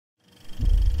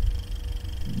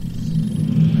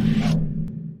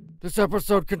This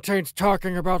episode contains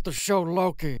talking about the show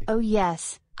Loki. Oh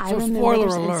yes, I So remember spoiler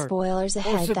there's alert. spoilers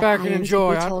Well, ahead sit that back and IMDb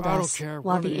enjoy. I told don't us care.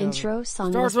 while One or the the intro other.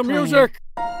 song Start was the playing. music!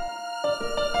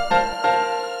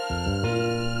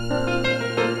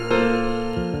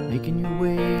 Making your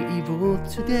way evil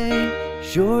today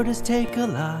sure does take a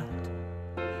lot.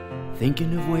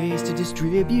 Thinking of ways to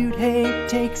distribute hate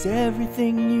takes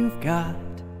everything you've got.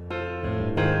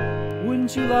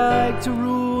 Wouldn't you like to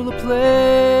rule a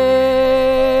place?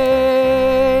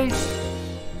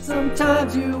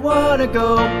 Sometimes you wanna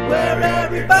go where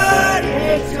everybody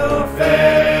hates your face,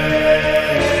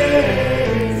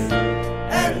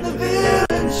 and the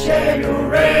villains share your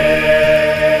rage.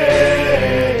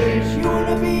 You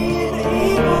wanna be in an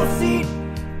evil seat,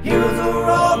 heroes are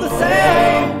all the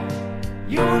same.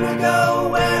 You wanna go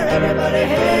where everybody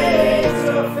hates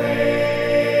your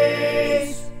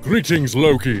face. Greetings,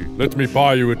 Loki. Let me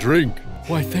buy you a drink.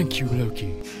 Why, thank you,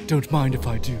 Loki. Don't mind if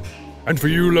I do. And for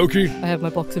you, Loki? I have my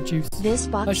box of juice. This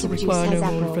I box shall of juice require has no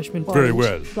more apple, refreshment. orange, Very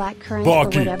well. blackcurrant,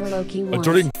 Barkeep, or whatever Loki a wants.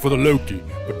 drink for the Loki,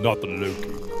 but not the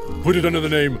Loki. Put it under the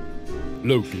name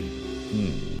Loki.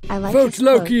 I like Vote his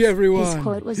Loki, quotes. everyone. His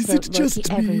quote was Is vote it just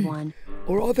Loki, me? everyone.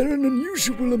 Or are there an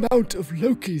unusual amount of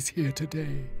Lokis here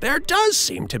today? There does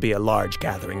seem to be a large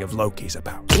gathering of Lokis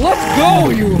about. Let's go,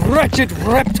 you wretched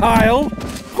reptile!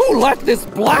 Who let this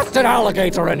blasted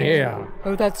alligator in here?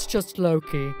 Oh, that's just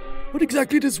Loki. What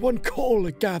exactly does one call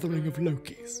a gathering of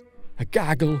Lokis? A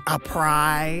gaggle? A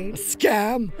prize? A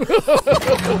scam?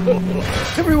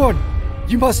 Everyone,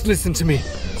 you must listen to me.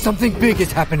 Something big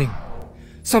is happening.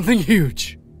 Something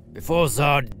huge. Before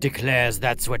Zod declares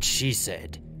that's what she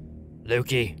said,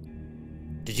 Loki,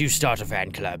 did you start a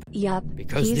fan club? Yup,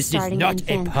 Because he's this is starting not a a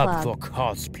fan pub club. for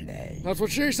cosplay. That's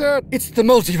what she said. It's the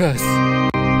multiverse.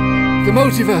 The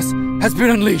multiverse has been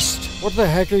unleashed. What the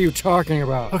heck are you talking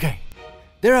about? Okay,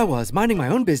 there I was, minding my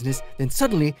own business, then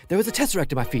suddenly there was a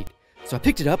tesseract at my feet. So I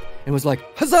picked it up and was like,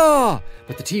 huzzah!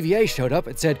 But the TVA showed up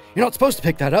and said, you're not supposed to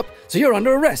pick that up, so you're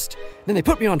under arrest. Then they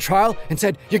put me on trial and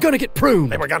said, you're gonna get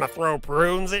pruned. They were gonna throw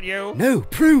prunes at you? No,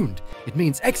 pruned. It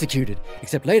means executed.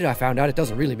 Except later I found out it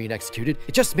doesn't really mean executed.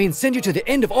 It just means send you to the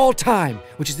end of all time,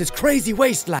 which is this crazy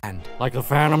wasteland. Like the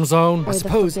Phantom Zone? I Or the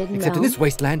suppose, Forbidden except in Realm. this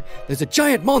wasteland, there's a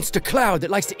giant monster cloud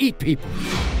that likes to eat people.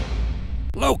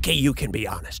 Loki, you can be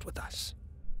honest with us.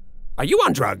 Are you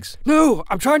on drugs? No,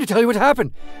 I'm trying to tell you what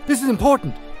happened. This is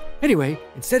important. Anyway,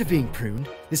 instead of being pruned,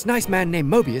 this nice man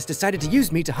named Mobius decided to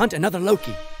use me to hunt another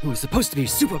Loki, who was supposed to be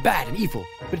super bad and evil,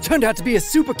 but it turned out to be a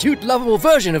super cute, lovable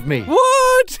version of me.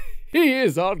 What? He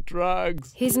is on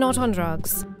drugs. He's not on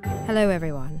drugs. Hello,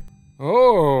 everyone.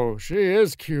 Oh, she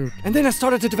is cute. And then I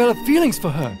started to develop feelings for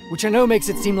her, which I know makes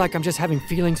it seem like I'm just having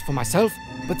feelings for myself,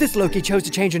 but this Loki chose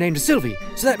to change her name to Sylvie,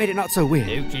 so that made it not so weird.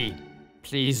 Loki,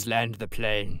 please land the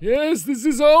plane. Yes, this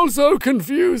is all so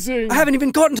confusing. I haven't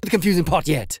even gotten to the confusing part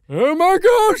yet. Oh my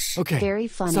gosh! Okay, Very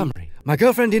funny. summary. My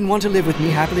girlfriend didn't want to live with me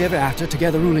happily ever after,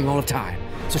 together ruling all of time.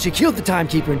 So she killed the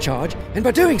timekeeper in charge, and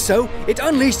by doing so, it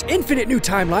unleashed infinite new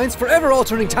timelines, forever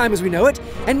altering time as we know it,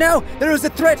 and now there is a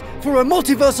threat for a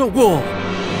multiversal war.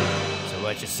 So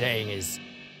what you're saying is,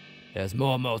 there's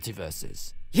more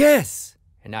multiverses. Yes!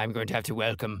 And I'm going to have to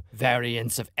welcome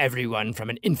variants of everyone from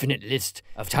an infinite list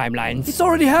of timelines. It's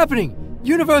already happening!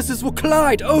 Universes will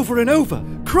collide over and over!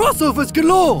 Crossovers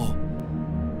galore!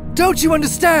 Don't you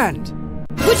understand?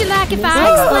 Would you like if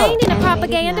I explained in a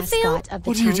propaganda film?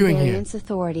 What are you doing here?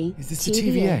 Authority, Is this the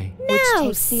TVA? which No,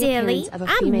 takes the silly. appearance of a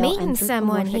I'm female meeting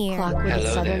someone anthropomorphic here. clock with a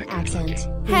Hello southern there, accent.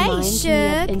 Hey, Reminds me of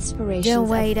Shug. inspirations Don't of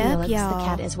wait up, Felix the y'all.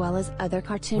 cat as well as other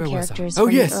cartoon Where was I? characters Oh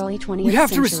from yes! the early 20th We have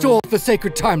to century. restore the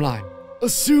sacred timeline.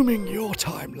 Assuming your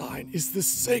timeline is the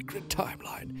sacred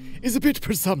timeline is a bit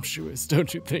presumptuous,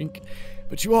 don't you think?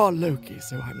 But you are Loki,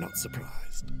 so I'm not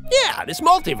surprised. Yeah, this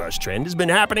multiverse trend has been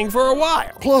happening for a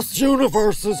while. Plus,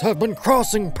 universes have been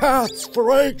crossing paths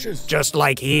for ages. Just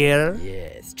like here.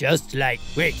 Yes, just like...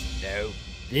 Wait, no.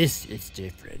 This is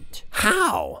different.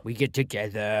 How? We get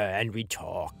together and we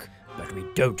talk, but we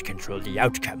don't control the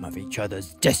outcome of each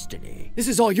other's destiny. This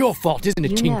is all your fault, isn't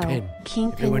it, You know, Kingpin?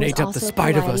 Kingpin Everyone was ate up the also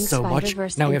Spider-Verse providing so much,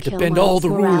 Spider-Verse now we and have to bend all Miles the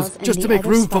Morales rules and just the to make other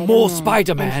room for more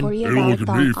Spider-Man. Spider-Man. And for you, Hey, look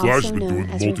at me, Barthon, Flash also has been known doing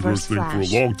the as multiverse Reverse thing for a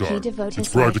Flash. long He time. devotes It's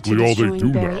his life practically to all they destroying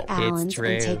do Barry now. Allens It's and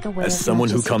true. take away As as someone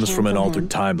much who as he comes can from an from altered him,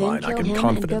 timeline, then I kill can him and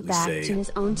confidently go back say to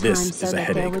his own this time is so a that there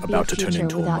headache would be about a to turn future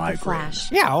into a without the migraine.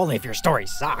 Flash. Yeah, only if your story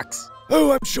sucks.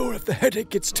 Oh, I'm sure if the headache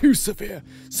gets too severe,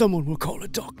 someone will call a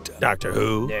doctor. Doctor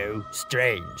Who? No,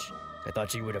 strange. I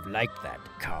thought you would have liked that,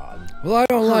 Carl. Well, I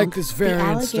don't like this the variant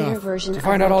alligator stuff. version To of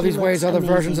find out all Loki these ways looks other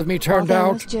versions amazing. of me turned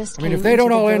Although out. it just I mean, if came they don't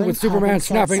into all the end with villain pub Superman and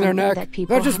said snapping their something neck, that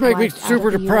people that'll just have make me liked out super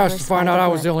of the depressed to universe find by out the I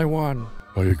was book. the only one.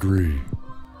 I agree.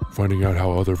 Finding out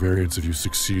how other variants of you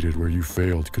succeeded where you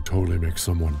failed could totally make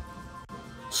someone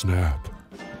snap.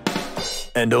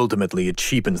 And ultimately, it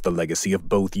cheapens the legacy of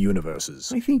both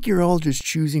universes. I think you're all just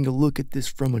choosing to look at this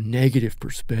from a negative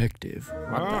perspective.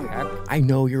 What the heck? I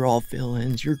know you're all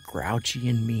villains, you're grouchy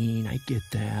and mean, I get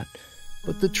that.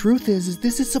 But the truth is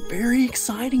this is a very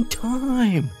exciting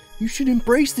time. You should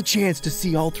embrace the chance to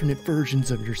see alternate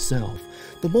versions of yourself.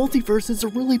 The multiverse is a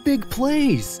really big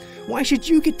place. Why should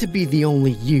you get to be the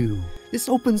only you? This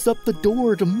opens up the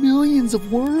door to millions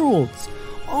of worlds,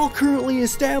 all currently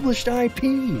established IP.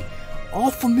 All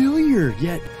familiar,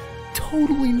 yet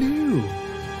totally new.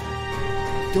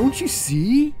 Don't you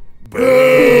see?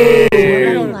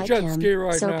 Nobody liked Jet him, ski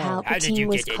right so now. How did you Palpatine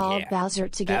was get in called here? Bowser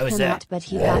to get Bowser? him out, but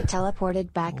he got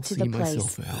teleported back I'll to see the place.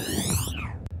 myself out.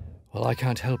 Well, I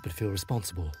can't help but feel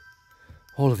responsible.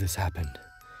 All of this happened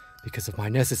because of my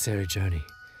necessary journey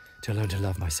to learn to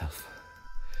love myself.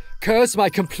 Curse my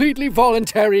completely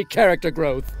voluntary character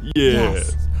growth.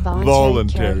 Yes,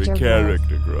 voluntary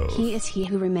character growth. He is he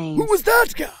who remains. Who was that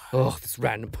guy? Oh, this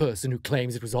random person who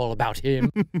claims it was all about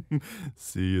him.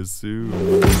 See you soon.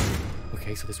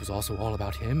 Okay, so this was also all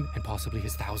about him and possibly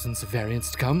his thousands of variants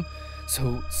to come.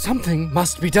 So something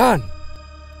must be done.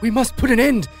 We must put an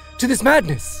end to this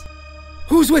madness.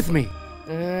 Who's with me?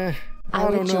 I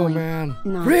would don't know, join. man.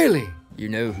 No. Really? You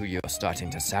know who you're starting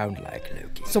to sound like,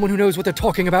 Loki. Someone who knows what they're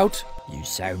talking about? You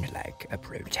sound like a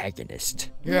protagonist.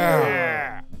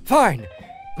 Yeah. Fine.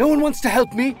 No one wants to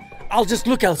help me. I'll just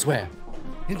look elsewhere.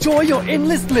 Enjoy your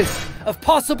endless list of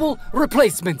possible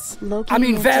replacements. Loki I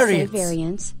mean meant to say variants.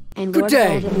 variants, and Good Lord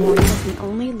day. Voldemort is the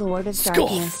only Lord of Scoff.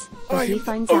 Darkness. But I he am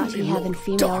finds the out only he have a Lord of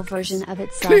female Darkness. version of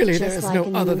itself, Clearly there just is like no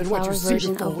a other than what you moonflower see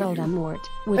version of before you. Voldemort,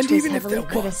 which And was even if heavily there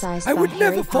was, criticized I by would Harry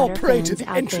never fall Potter prey to fans the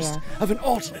out interest there. of an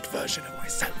alternate version of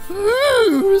myself.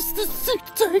 Who's the sick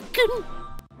taken?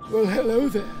 Well, hello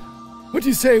there. What do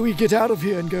you say we get out of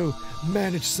here and go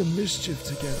manage some mischief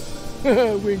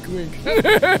together? Wink, wink.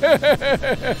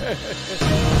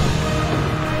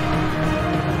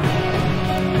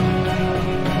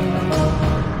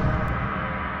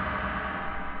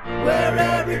 Where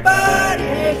everybody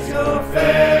hates your face,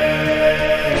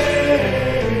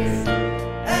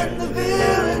 and the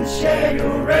villains share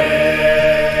your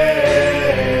rage.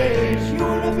 You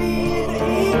wanna be in the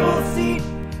evil seat,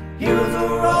 heroes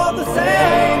are all the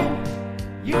same.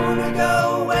 You wanna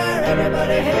go where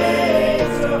everybody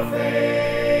hates your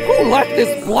face. Who let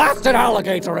this blasted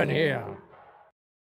alligator in here?